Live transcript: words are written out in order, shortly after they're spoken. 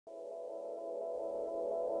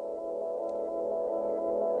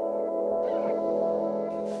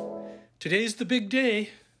Today's the big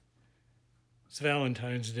day. It's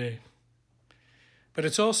Valentine's Day. But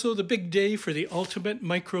it's also the big day for the ultimate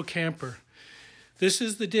micro camper. This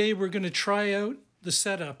is the day we're going to try out the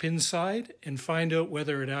setup inside and find out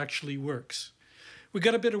whether it actually works. We've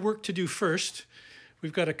got a bit of work to do first.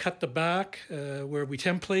 We've got to cut the back where we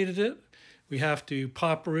templated it. We have to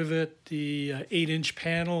pop rivet the 8-inch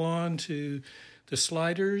panel onto the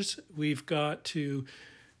sliders. We've got to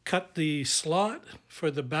cut the slot for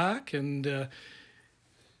the back and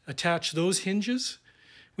attach those hinges.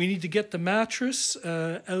 We need to get the mattress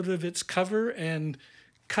out of its cover and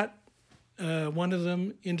cut one of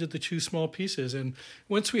them into the two small pieces. And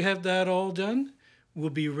once we have that all done, we'll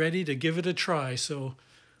be ready to give it a try. So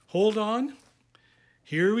hold on.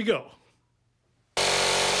 Here we go.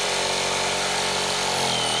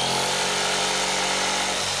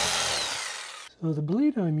 So the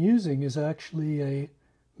blade I'm using is actually a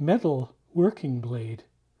metal working blade,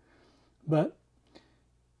 but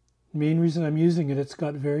the main reason I'm using it, it's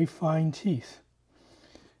got very fine teeth.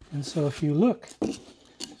 And so if you look,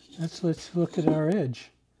 let's look at our edge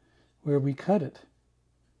where we cut it.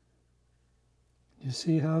 You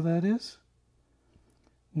see how that is?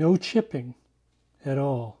 No chipping at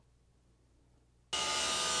all.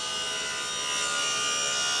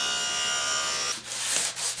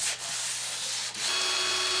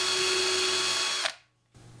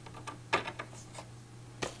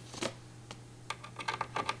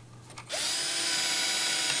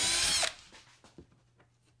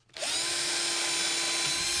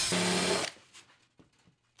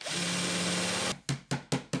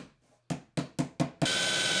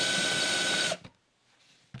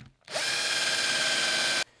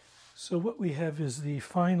 So what we have is the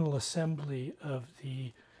final assembly of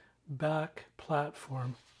the back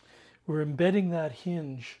platform. We're embedding that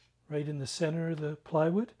hinge right in the center of the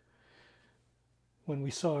plywood. When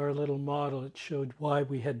we saw our little model, it showed why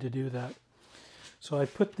we had to do that. So I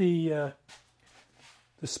put the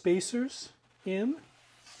spacers in,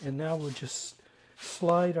 and now we'll just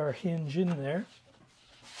slide our hinge in there.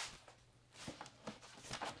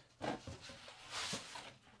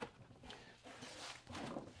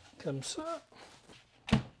 Comes up.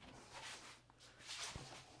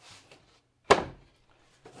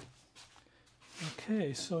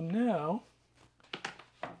 Okay, so now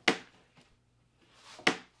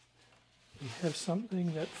we have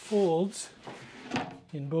something that folds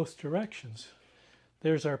in both directions.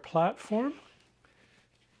 There's our platform.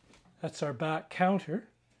 That's our back counter.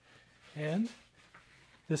 And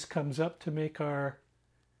this comes up to make our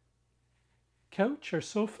couch, our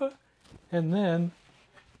sofa, and then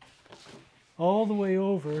all the way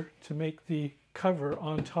over to make the cover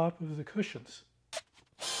on top of the cushions.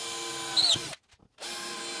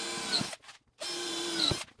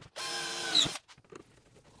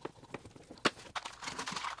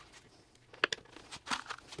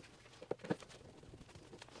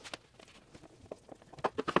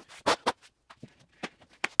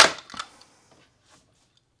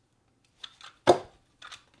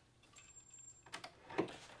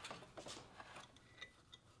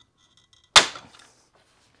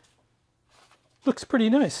 Looks pretty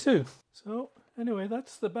nice too. So anyway,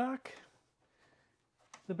 that's the back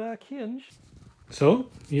hinge. So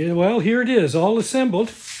yeah, well, here it is, all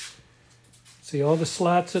assembled. See all the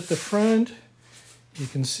slats at the front. You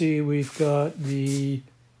can see we've got the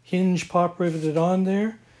hinge pop riveted on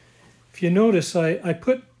there. If you notice, I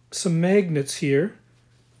put some magnets here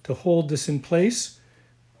to hold this in place.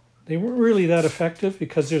 They weren't really that effective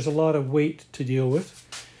because there's a lot of weight to deal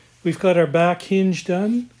with. We've got our back hinge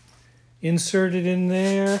done. Inserted in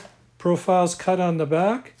there, profiles cut on the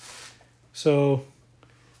back. So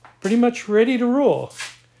pretty much ready to roll.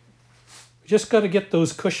 We just got to get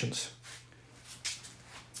those cushions.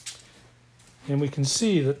 And we can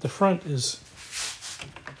see that the front is,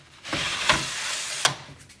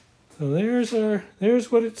 so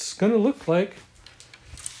there's what it's going to look like.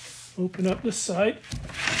 Open up the side.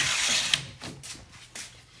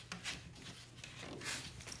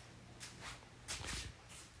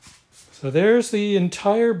 So there's the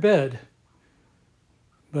entire bed,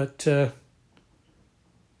 but we're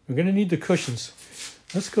going to need the cushions.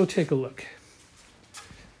 Let's go take a look.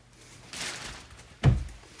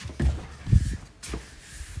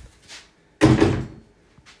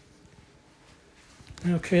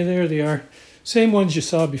 Okay, there they are. Same ones you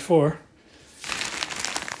saw before.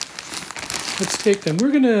 Let's take them.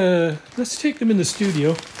 Let's take them in the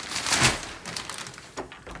studio.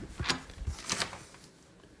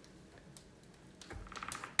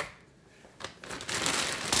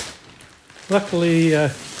 Luckily,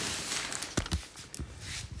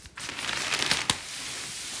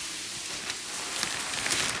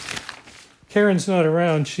 Karen's not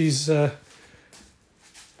around. She's at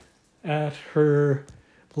her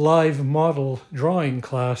live model drawing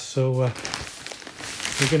class, so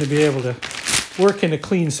we're going to be able to work in a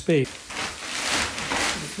clean space.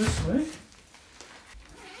 This way.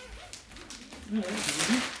 All right,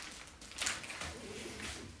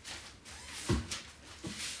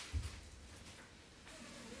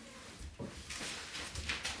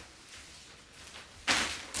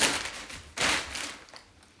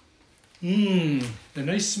 the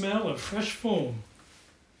nice smell of fresh foam.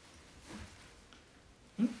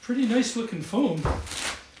 Pretty nice looking foam.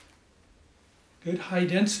 Good high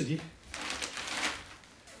density.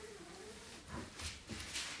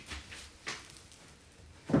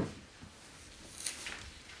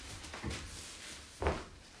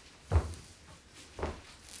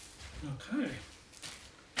 Okay.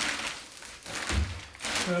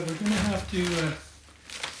 So we're going to have to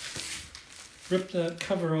rip that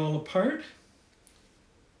cover all apart.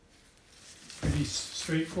 Pretty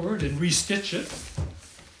straightforward, and restitch it.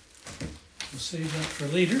 We'll save that for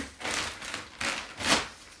later.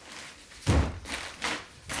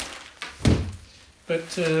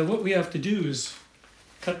 But what we have to do is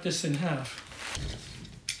cut this in half.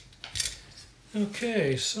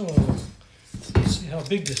 Okay, so let's see how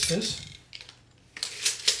big this is.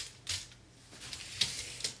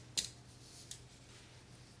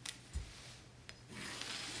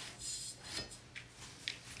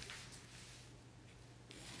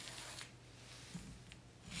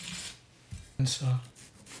 And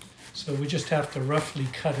so we just have to roughly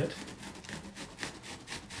cut it.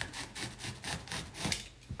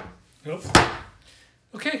 Yep.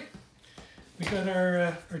 Okay, we got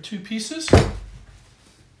our two pieces.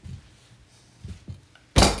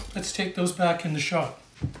 Let's take those back in the shop.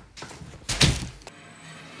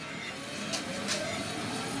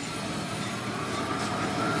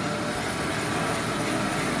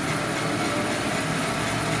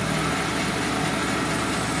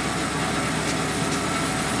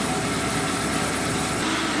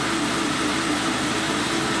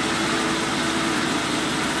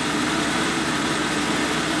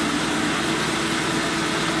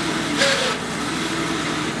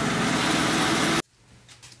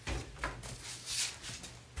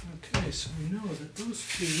 So we know that those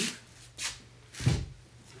two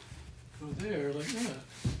go there like that.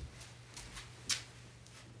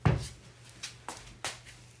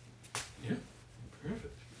 Yeah,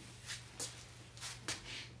 perfect.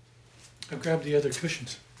 I'll grab the other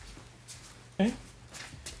cushions. Okay,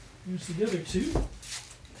 here's the other two.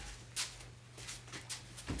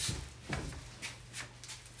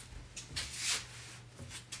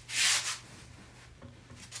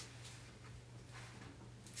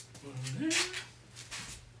 One there.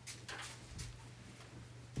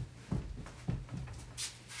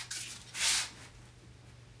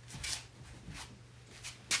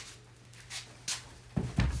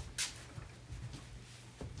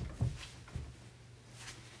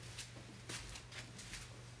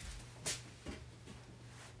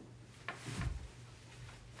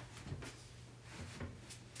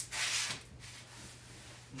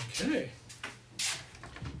 Okay,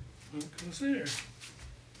 what goes there?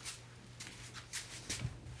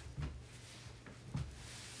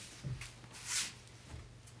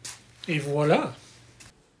 Et voilà!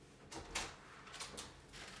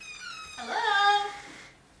 Hello?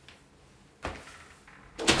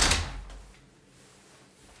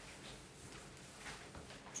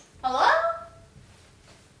 Hello?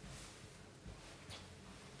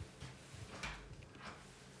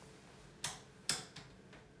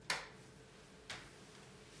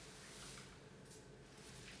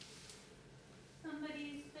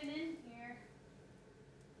 Somebody's been in here.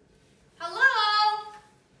 Hello?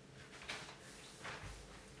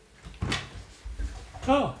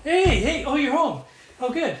 Oh, hey, oh, you're home.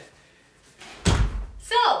 Oh, good.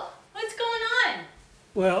 So, what's going on?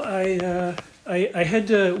 Well, I had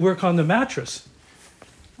to work on the mattress,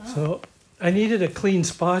 so I needed a clean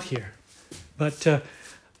spot here. But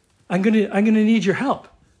I'm gonna need your help.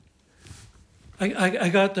 I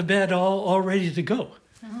got the bed all ready to go.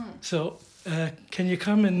 So can you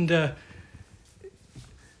come and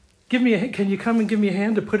give me a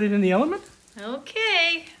hand to put it in the element?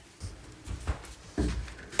 Okay.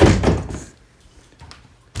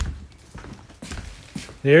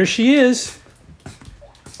 There she is.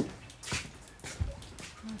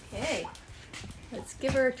 Okay. Let's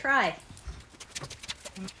give her a try.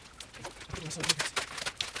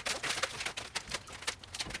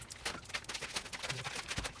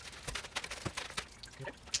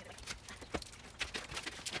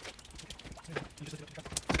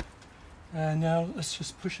 Now let's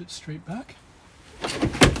just push it straight back.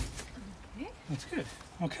 Okay. That's good.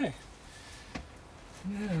 Okay.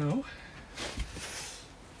 Now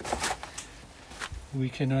we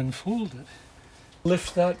can unfold it.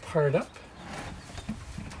 Lift that part up.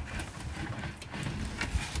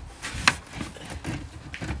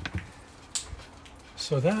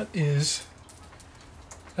 So that's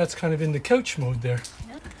kind of in the couch mode there.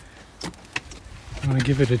 Yep. I'm going to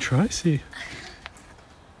give it a try, see.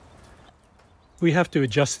 We have to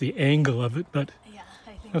adjust the angle of it, but Yeah,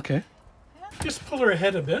 I think. okay. Yeah. Just pull her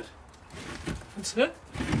ahead a bit. That's it.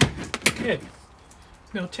 Okay.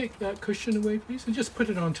 Now take that cushion away, please, and just put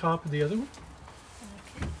it on top of the other one.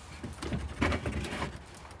 Okay.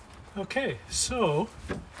 Okay, so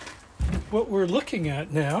what we're looking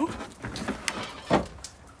at now,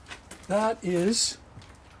 that is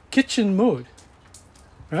kitchen mode,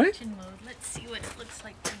 right? Kitchen mode. Let's see what it looks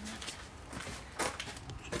like from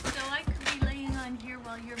that. So I could be laying on here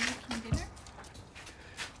while you're making dinner?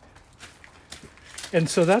 And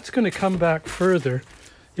so that's going to come back further.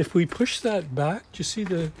 If we push that back, do you see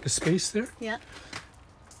the space there? Yeah.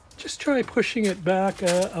 Just try pushing it back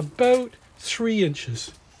about 3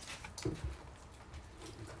 inches.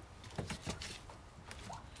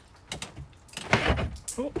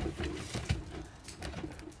 Oh,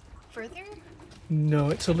 Further? no,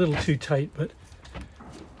 it's a little too tight, but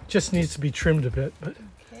just needs to be trimmed a bit. But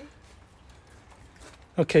Okay.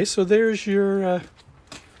 okay, so there's your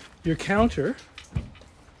counter.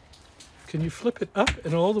 Can you flip it up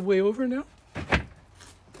and all the way over now?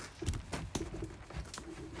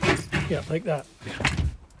 Yeah, like that.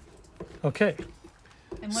 Okay.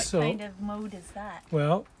 And what So- kind of mode is that?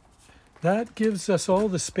 Well, that gives us all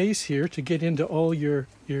the space here to get into all your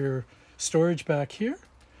storage back here.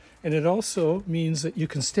 And it also means that you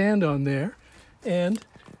can stand on there and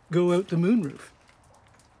go out the moonroof.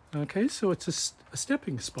 Okay, so it's a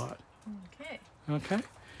stepping spot. Okay. Okay.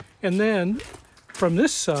 And then from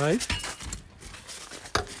this side,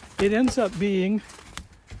 it ends up being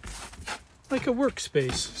like a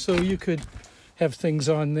workspace. So you could have things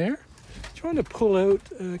on there. Do you want to pull out,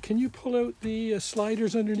 can you pull out the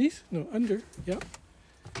sliders underneath? No, under, yeah.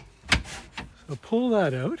 So pull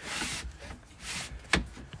that out.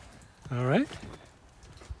 All right.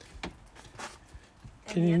 And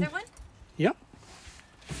Can the you- other one? Yep.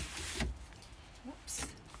 Whoops.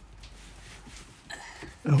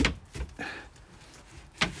 Oh.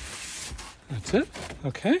 That's it.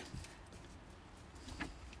 Okay.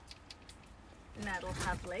 And that'll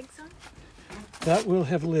have legs on? That will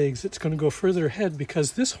have legs. It's going to go further ahead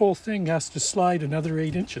because this whole thing has to slide another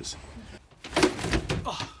 8 inches.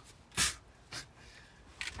 Oh.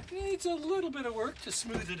 Needs a little bit of work to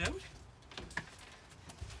smooth it out.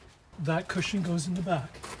 That cushion goes in the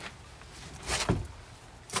back.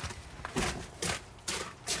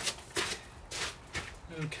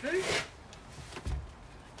 Okay.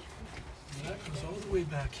 And that goes all the way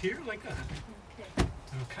back here like that.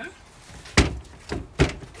 Okay. Okay.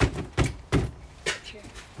 Sure.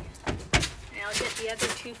 And I'll get the other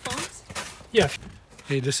 2 foams. Yeah.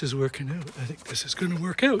 Hey, this is working out. I think this is going to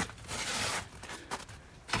work out.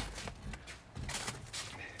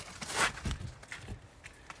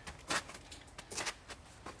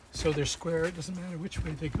 So they're square. It doesn't matter which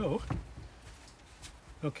way they go.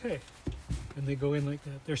 Okay. And they go in like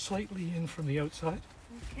that. They're slightly in from the outside.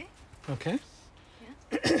 Okay. Okay.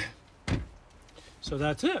 Yeah. So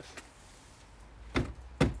that's it.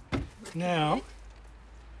 Looking Now, good.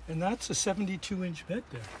 and that's a 72-inch bed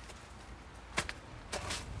there.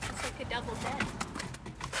 It's like a double bed.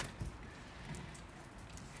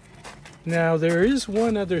 Now there is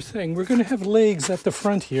one other thing. We're going to have legs at the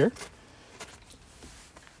front here.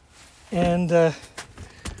 And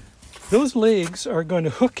those legs are going to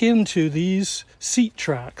hook into these seat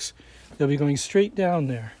tracks. They'll be going straight down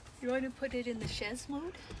there. You want to put it in the chaise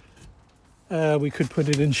mode? We could put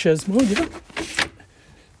it in chaise mode, yeah.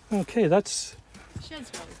 Okay, that's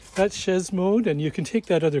Chaise mode. chaise mode, and you can take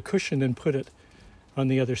that other cushion and put it on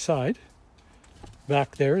the other side,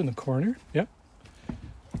 back there in the corner. Yep.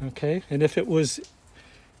 Okay, and if it was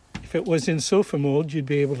in sofa mode, you'd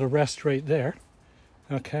be able to rest right there.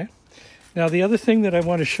 Okay. Now the other thing that I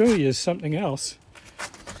want to show you is something else,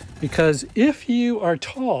 because if you are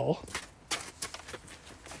tall,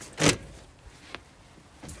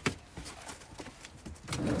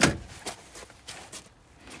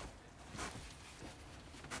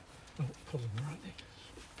 pulling the wrong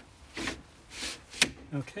thing.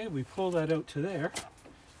 Okay, we pull that out to there.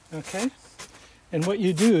 Okay, and what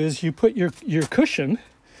you do is you put your cushion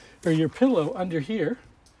or your pillow under here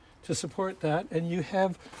to support that, and you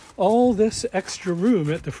have all this extra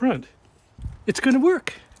room at the front. it's going to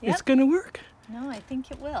work. Yep. It's going to work. No, I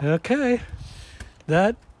think it will. Okay.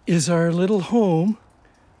 That is our little home.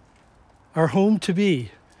 Our home to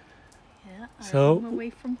be. Yeah, our So- home away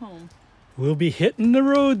from home. We'll be hitting the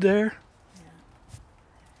road there.